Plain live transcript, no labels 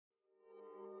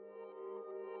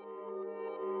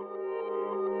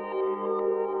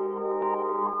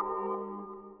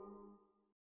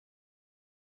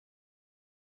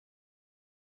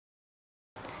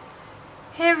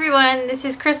Hey everyone, this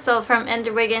is Crystal from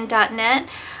EnderWiggin.net.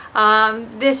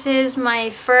 This is my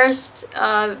first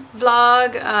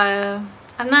vlog.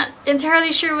 I'm not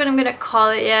entirely sure what I'm gonna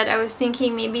call it yet. I was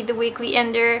thinking maybe the Weekly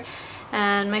Ender,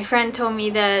 and my friend told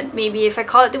me that maybe if I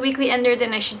call it the Weekly Ender,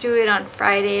 then I should do it on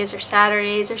Fridays or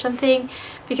Saturdays or something,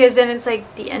 because then it's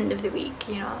like the end of the week,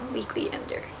 you know, Weekly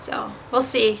Ender. So we'll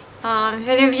see. If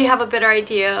any of you have a better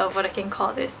idea of what I can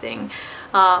call this thing,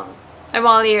 I'm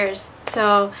all ears.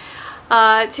 So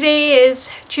today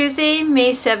is Tuesday,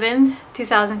 May 7th,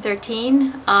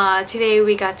 2013. Today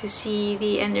we got to see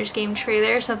the Ender's Game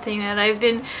trailer, something that I've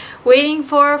been waiting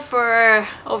for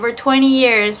over 20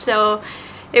 years. So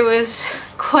it was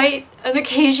quite an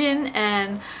occasion,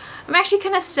 and I'm actually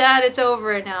kind of sad it's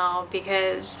over now,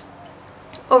 because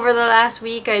over the last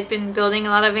week I'd been building a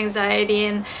lot of anxiety,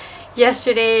 and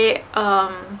yesterday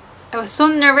I was so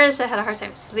nervous I had a hard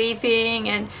time sleeping,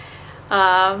 and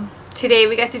today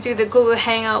we got to do the Google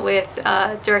Hangout with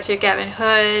director Gavin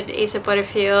Hood, Asa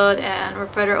Butterfield, and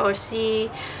Roberta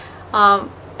Orsi.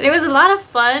 It was a lot of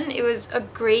fun. It was a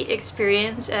great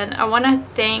experience, and I want to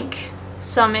thank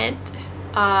Summit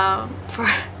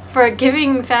for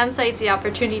giving fan sites the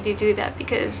opportunity to do that,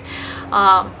 because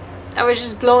I was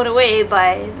just blown away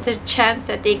by the chance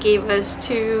that they gave us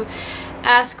to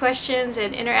ask questions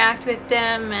and interact with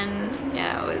them, and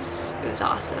yeah, it was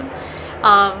awesome.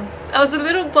 I was a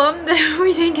little bummed that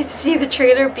we didn't get to see the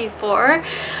trailer before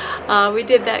we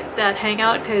did that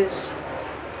hangout, because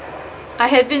I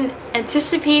had been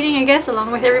anticipating, I guess,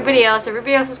 along with everybody else.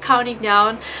 Everybody else was counting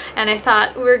down, and I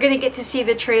thought we were gonna get to see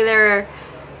the trailer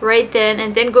right then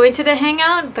and then go into the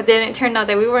hangout, but then it turned out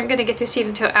that we weren't gonna get to see it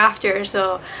until after.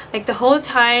 So like the whole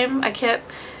time I kept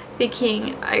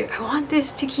thinking, I want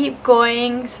this to keep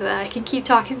going so that I can keep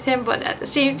talking to him, but at the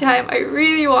same time I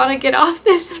really want to get off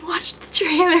this and watch the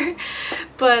trailer.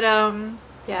 But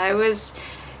yeah, it was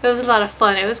a lot of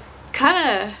fun. It was kind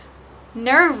of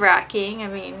nerve-wracking. I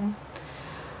mean,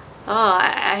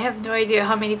 I have no idea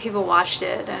how many people watched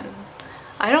it, and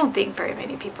I don't think very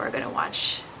many people are gonna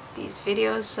watch these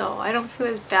videos, so I don't feel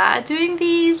as bad doing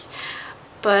these.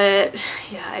 But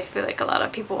yeah, I feel like a lot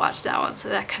of people watched that one, so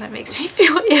that kind of makes me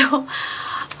feel ill.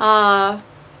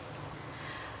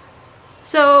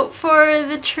 So for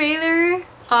the trailer,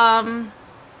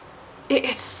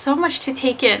 it's so much to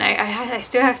take in. I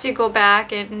still have to go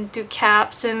back and do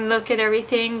caps and look at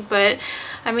everything, but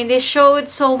I mean, they showed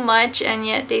so much, and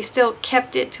yet they still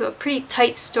kept it to a pretty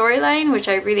tight storyline, which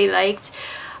I really liked.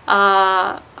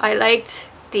 I liked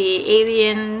the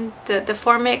alien, the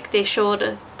Formic. They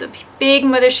showed the big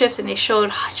motherships, and they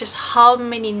showed just how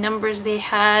many numbers they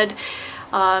had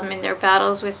in their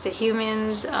battles with the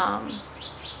humans.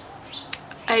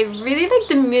 I really like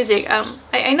the music.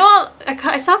 I know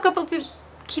I saw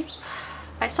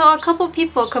a couple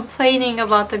people complaining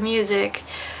about the music,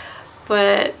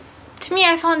 but to me,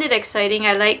 I found it exciting.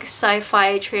 I like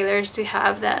sci-fi trailers to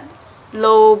have that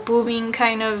low booming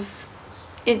kind of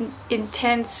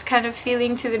intense kind of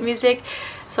feeling to the music,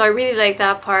 so I really like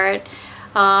that part.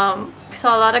 We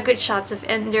saw a lot of good shots of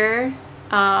Ender.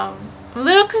 I'm a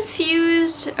little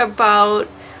confused about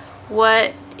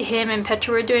what him and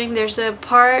Petra were doing. There's a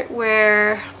part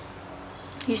where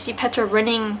you see Petra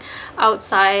running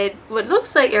outside what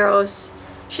looks like Eros.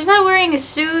 She's not wearing a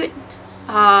suit.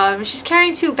 She's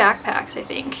carrying two backpacks, I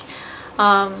think.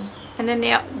 And then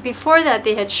before that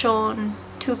they had shown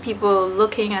two people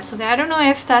looking at something. I don't know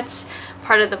if that's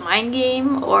part of the mind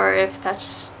game or if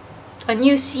that's a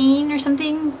new scene or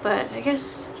something, but I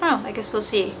guess, I don't know, I guess we'll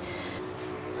see.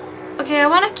 Okay, I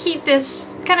want to keep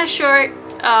this kind of short,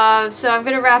 so I'm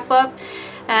gonna wrap up,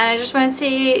 and I just want to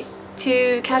say,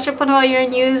 to catch up on all your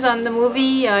news on the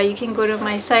movie, you can go to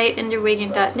my site,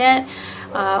 EnderWiggin.net.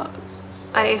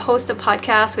 I host a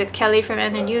podcast with Kelly from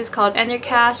Ender News called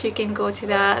Endercast. You can go to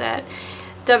that at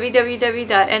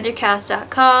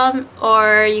www.endercast.com,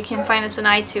 or you can find us on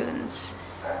iTunes.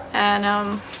 And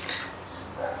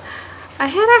I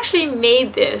had actually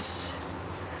made this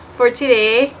for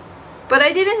today, but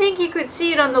I didn't think you could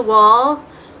see it on the wall,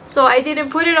 so I didn't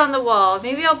put it on the wall.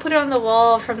 Maybe I'll put it on the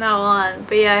wall from now on.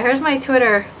 But yeah, here's my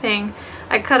Twitter thing.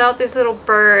 I cut out this little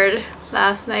bird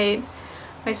last night.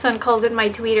 My son calls it my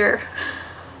tweeter.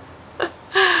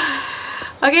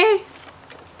 Okay,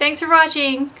 thanks for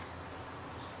watching.